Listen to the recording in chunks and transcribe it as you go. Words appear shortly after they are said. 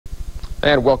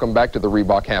And welcome back to the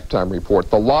Reebok Halftime Report.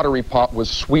 The lottery pot was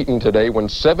sweetened today when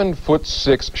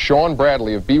 7'6" Shawn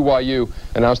Bradley of BYU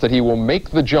announced that he will make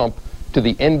the jump to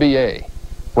the NBA.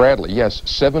 Bradley, yes,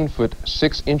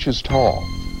 7'6" tall.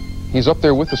 He's up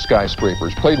there with the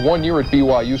skyscrapers. Played 1 year at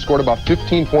BYU, scored about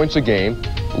 15 points a game,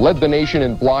 led the nation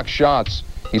in block shots.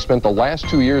 He spent the last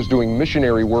 2 years doing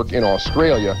missionary work in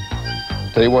Australia.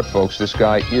 Tell you what, folks, this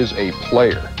guy is a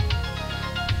player.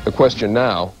 The question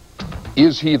now,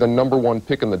 is he the #1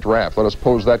 pick in the draft? Let us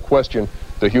pose that question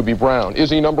to Hubie Brown. Is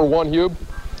he #1, Hube?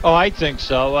 Oh, I think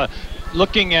so.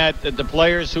 Looking at the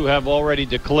players who have already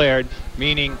declared,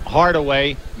 meaning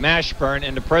Hardaway, Mashburn,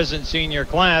 and the present senior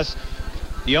class,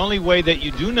 the only way that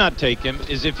you do not take him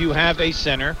is if you have a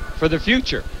center for the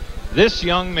future. This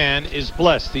young man is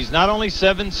blessed. He's not only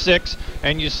 7'6",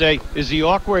 and you say, is he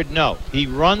awkward? No. He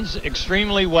runs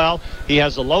extremely well. He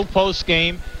has a low post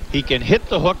game. He can hit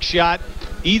the hook shot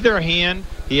either hand.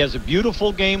 He has a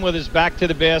beautiful game with his back to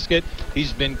the basket.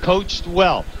 He's been coached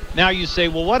well. Now you say,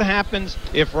 well, what happens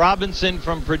if Robinson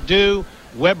from Purdue,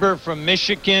 Weber from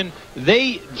Michigan,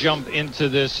 they jump into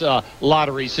this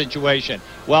lottery situation?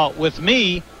 Well, with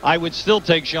me, I would still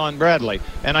take Shawn Bradley.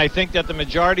 And I think that the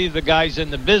majority of the guys in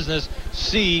the business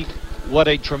see what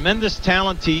a tremendous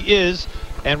talent he is.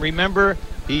 And remember,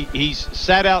 he's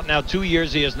sat out now 2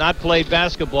 years. He has not played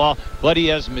basketball, but he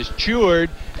has matured,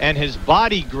 and his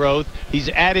body growth, he's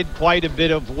added quite a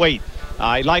bit of weight.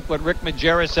 I like what Rick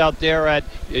Majerus out there at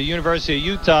the University of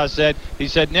Utah said. He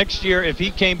said next year, if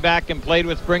he came back and played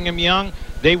with Brigham Young,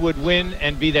 they would win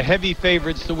and be the heavy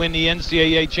favorites to win the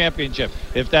NCAA championship.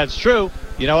 If that's true,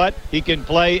 you know what? He can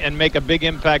play and make a big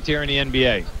impact here in the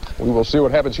NBA. We will see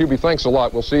what happens. Hubie, thanks a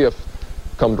lot. We'll see if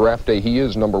come draft day he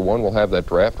is #1. We'll have that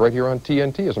draft right here on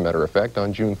TNT, as a matter of fact,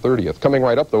 on June 30th. Coming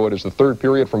right up, though, it is the third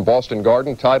period from Boston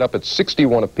Garden, tied up at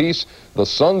 61 apiece. The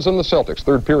Suns and the Celtics.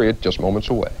 Third period just moments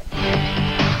away.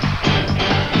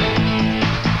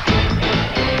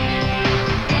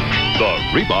 The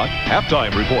Reebok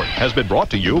Halftime Report has been brought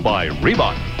to you by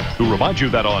Reebok, who reminds you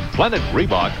that on Planet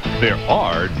Reebok, there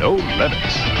are no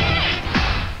limits.